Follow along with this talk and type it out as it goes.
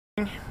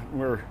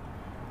We're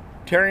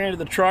tearing into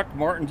the truck.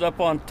 Martin's up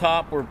on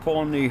top. We're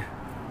pulling the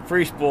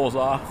free spools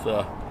off.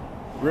 The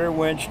rear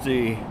winch,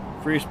 the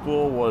free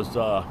spool was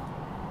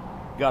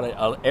got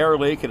an air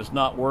leak and it's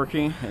not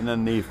working. And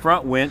then the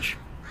front winch,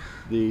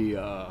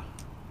 the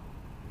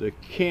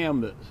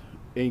cam that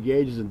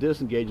engages and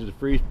disengages the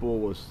free spool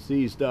was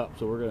seized up.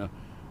 So we're gonna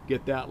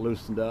get that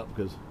loosened up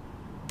because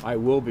I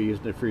will be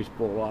using the free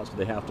spool a lot, so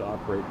they have to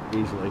operate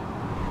easily.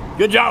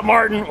 Good job,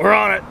 Martin. We're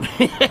on it.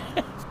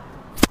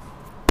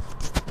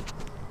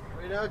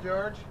 Right now,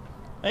 George.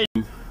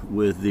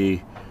 With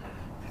the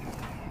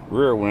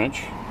rear winch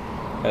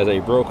has a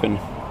broken,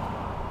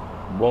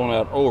 blown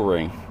out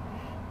O-ring.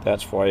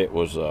 That's why it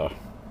was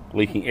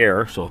leaking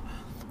air. So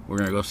we're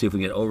gonna go see if we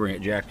can get O-ring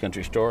at Jack's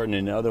Country Store, and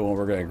then the other one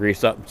we're gonna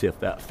grease up and see if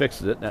that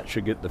fixes it. That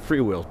should get the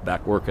freewheels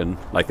back working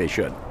like they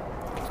should.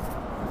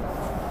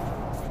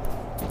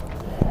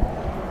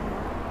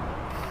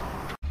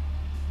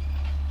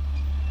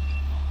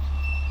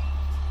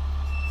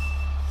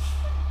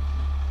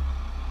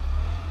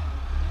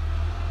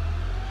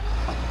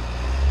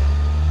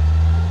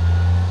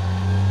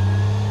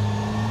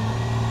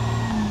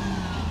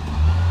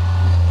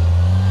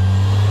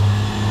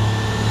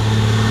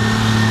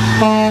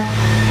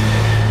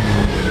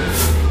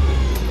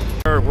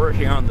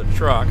 Working on the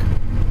truck,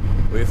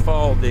 we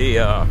followed the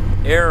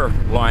air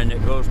line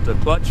that goes to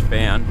the clutch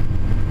fan.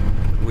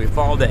 We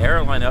followed the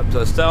air line up to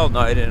the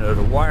solenoid, and a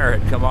wire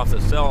had come off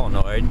the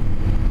solenoid.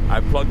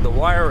 I plugged the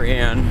wire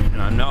in, and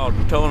I'm now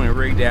totally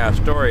rigged to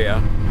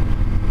Astoria,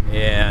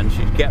 and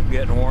she kept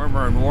getting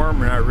warmer and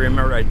warmer, and I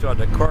remembered I still had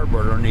the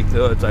cardboard underneath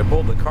the hood, so I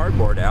pulled the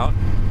cardboard out,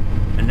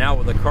 and now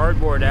with the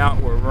cardboard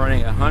out, we're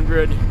running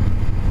 100,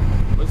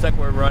 looks like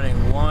we're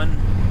running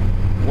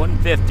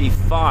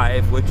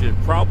 155, which is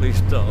probably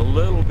still a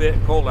little bit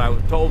cold. I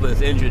was told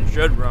this engine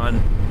should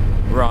run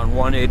around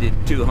 180 to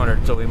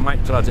 200, so we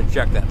might still have to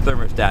check that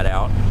thermostat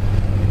out.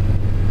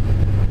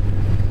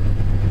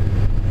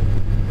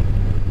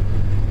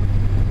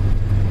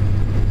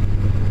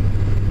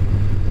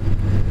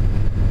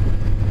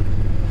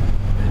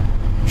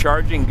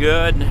 Charging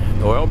good,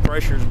 the oil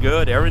pressure's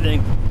good,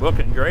 everything's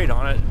looking great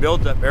on it. It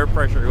builds up air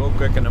pressure real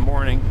quick in the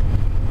morning.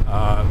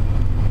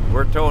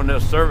 We're towing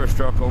this service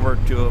truck over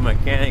to a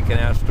mechanic in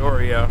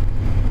Astoria.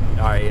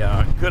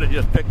 I could have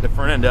just picked the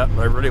front end up,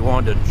 but I really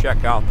wanted to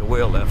check out the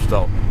wheel lift,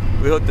 so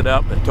we hooked it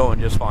up and towing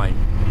just fine.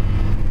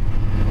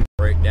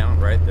 Breakdown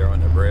right there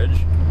on the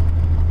bridge.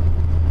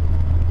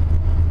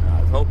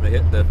 I was hoping to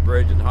hit this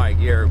bridge in high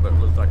gear, but it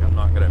looks like I'm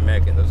not going to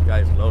make it. This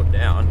guy's slowed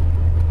down,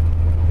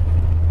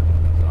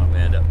 so I'm going to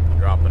end up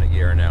dropping a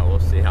gear now. We'll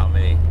see how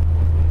many.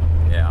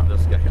 Yeah,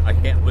 this guy, I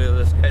can't believe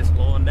this guy's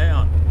slowing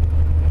down.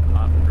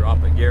 I'll have to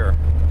drop a gear.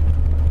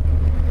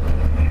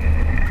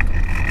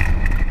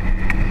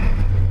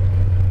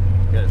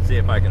 Gotta see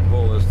if I can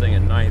pull this thing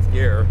in 9th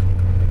gear.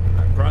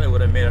 I probably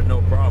would have made it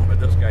no problem, but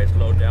this guy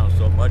slowed down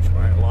so much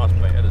I lost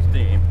my head of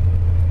steam.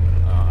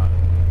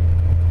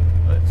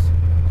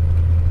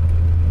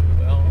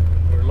 Well,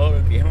 we're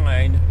loaded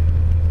behind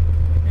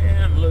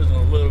and I'm losing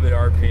a little bit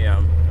of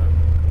RPM.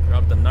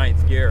 Dropped the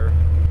 9th gear.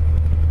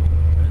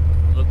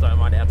 It looks like I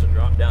might have to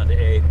drop down to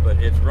 8th, but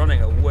it's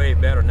running a way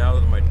better now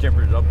that my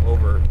temperature's up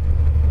over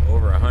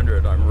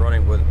 100. I'm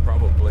running with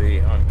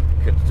probably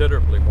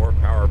considerably more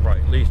power,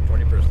 probably at least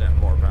 20%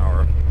 more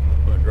power.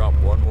 I'm going to drop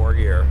one more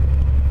gear.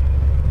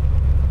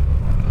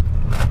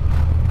 A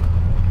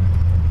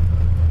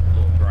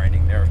little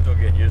grinding there, still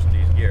getting used to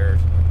these gears.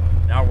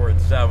 Now we're in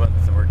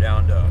 7th and we're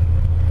down to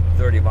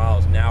 30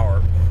 miles an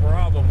hour.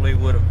 Probably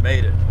would have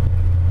made it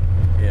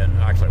in,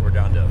 actually we're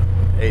down to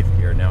 8th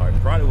gear now. I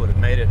probably would have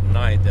made it in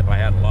 9th if I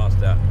hadn't lost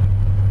that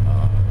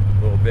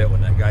little bit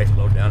when that guy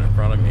slowed down in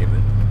front of me,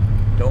 but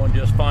doing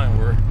just fine.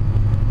 We're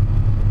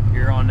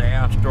here on the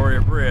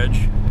Astoria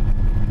Bridge,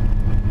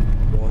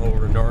 going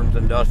over to Norm's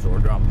Industrial.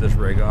 We'll drop this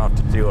rig off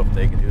to see what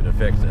they can do to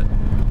fix it.